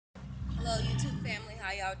Hello YouTube family,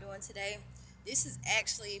 how y'all doing today? This is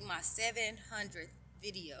actually my 700th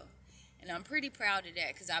video, and I'm pretty proud of that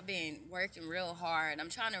because I've been working real hard.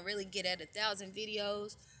 I'm trying to really get at 1,000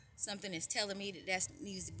 videos. Something is telling me that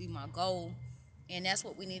needs to be my goal, and that's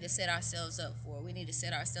what we need to set ourselves up for. We need to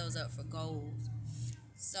set ourselves up for goals.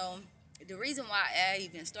 So the reason why I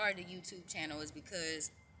even started a YouTube channel is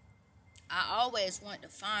because I always want to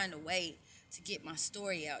find a way to get my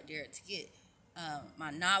story out there, to get my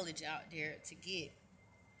knowledge out there, to get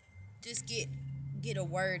a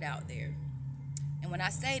word out there. And when I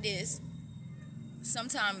say this,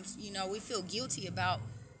 sometimes we feel guilty about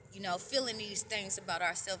feeling these things about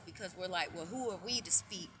ourselves because we're like, well, who are we to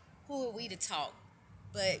speak? Who are we to talk?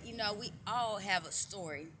 But we all have a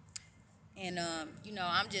story, and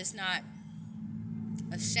I'm just not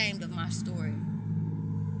ashamed of my story.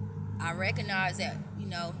 I recognize that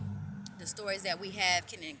the stories that we have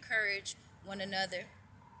can encourage one another,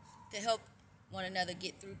 to help one another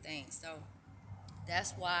get through things. So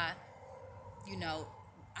that's why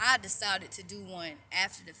I decided to do one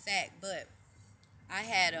after the fact. But I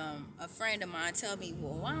had a friend of mine tell me,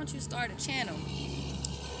 well, why don't you start a channel?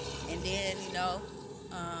 And then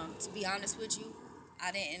to be honest with you,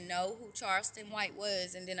 I didn't know who Charleston White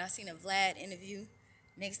was, and then I seen a Vlad interview.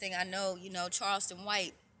 Next thing I know, Charleston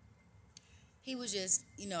White, he was just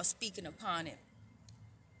speaking upon it.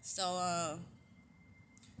 So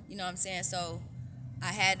you know what I'm saying? So I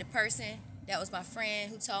had the person that was my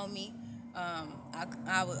friend who told me,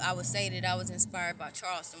 I would say that I was inspired by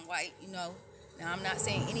Charleston White. Now I'm not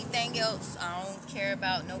saying anything else. I don't care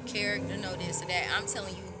about no character, no this or that. I'm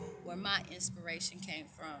telling you where my inspiration came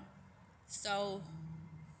from. So,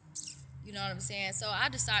 you know what I'm saying? So I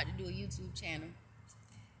decided to do a YouTube channel.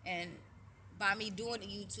 And by me doing the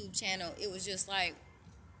YouTube channel, it was just like,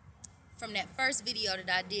 from that first video that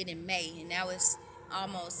I did in May, and now it's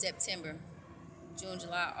almost September. June,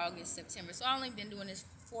 July, August, September. So I've only been doing this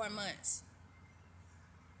 4 months.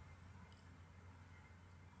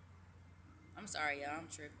 I'm sorry, y'all. I'm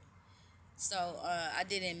tripping. So I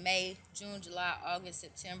did in May, June, July, August,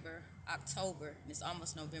 September, October, and it's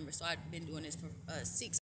almost November. So I've been doing this for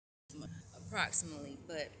 6 months approximately.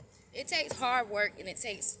 But it takes hard work, and it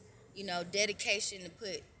takes dedication to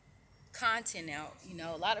put content out.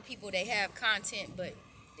 A lot of people, they have content, but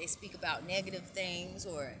they speak about negative things,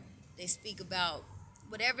 or they speak about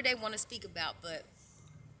whatever they want to speak about. But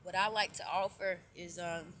what I like to offer is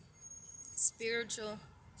spiritual,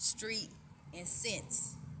 street, and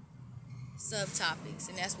sense subtopics,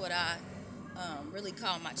 and that's what I really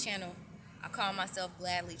call my channel. I call myself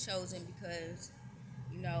Gladly Chosen because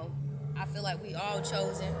I feel like we all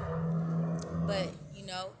chosen, but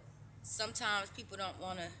sometimes people don't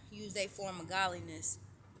want to use their form of godliness,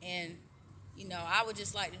 and I would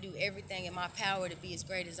just like to do everything in my power to be as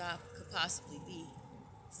great as I could possibly be.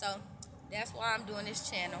 So that's why I'm doing this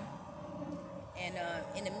channel. And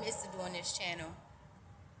in the midst of doing this channel,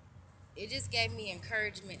 it just gave me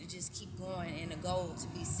encouragement to just keep going and a goal to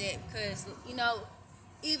be set. Because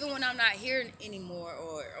even when I'm not here anymore,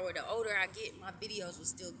 or the older I get, my videos will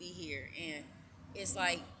still be here. And it's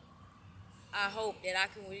like, I hope that I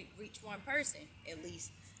can reach one person at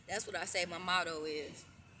least. That's what I say my motto is.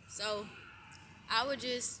 So I would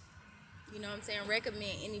just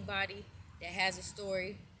recommend anybody that has a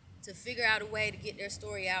story to figure out a way to get their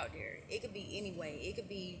story out there. It could be any way. It could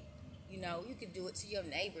be, you could do it to your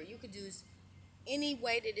neighbor. You could do any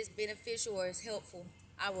way that is beneficial or is helpful.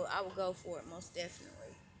 I will go for it, most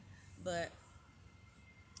definitely. But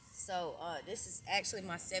so this is actually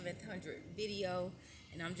my 700th video,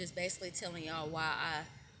 and I'm just basically telling y'all why I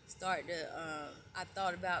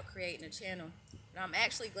thought about creating a channel. And I'm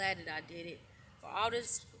actually glad that I did it. For all the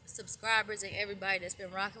subscribers and everybody that's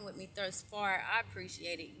been rocking with me thus far, I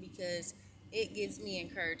appreciate it because it gives me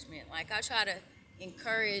encouragement. Like, I try to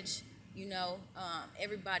encourage,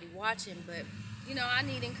 everybody watching, but, I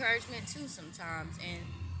need encouragement too sometimes. And,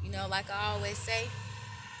 like I always say,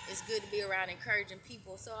 it's good to be around encouraging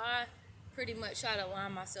people. So I pretty much try to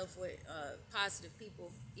align myself with positive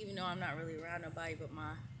people, even though I'm not really around nobody but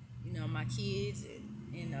my kids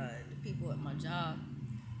and the people at my job.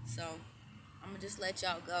 So I'm gonna just let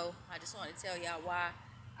y'all go. I just want to tell y'all why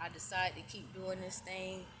I decided to keep doing this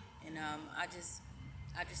thing, and I just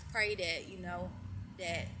pray that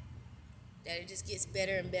that it just gets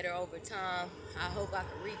better and better over time. I hope I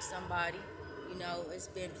can reach somebody. It's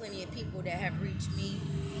been plenty of people that have reached me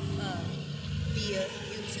via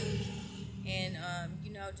YouTube, and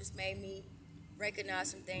just made me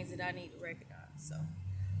recognize some things that I need to recognize. So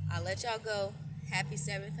I'll let y'all go. Happy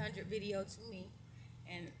 700 video to me,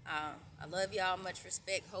 and I love y'all. Much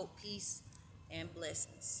respect, hope, peace, and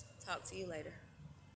blessings. talk to you later.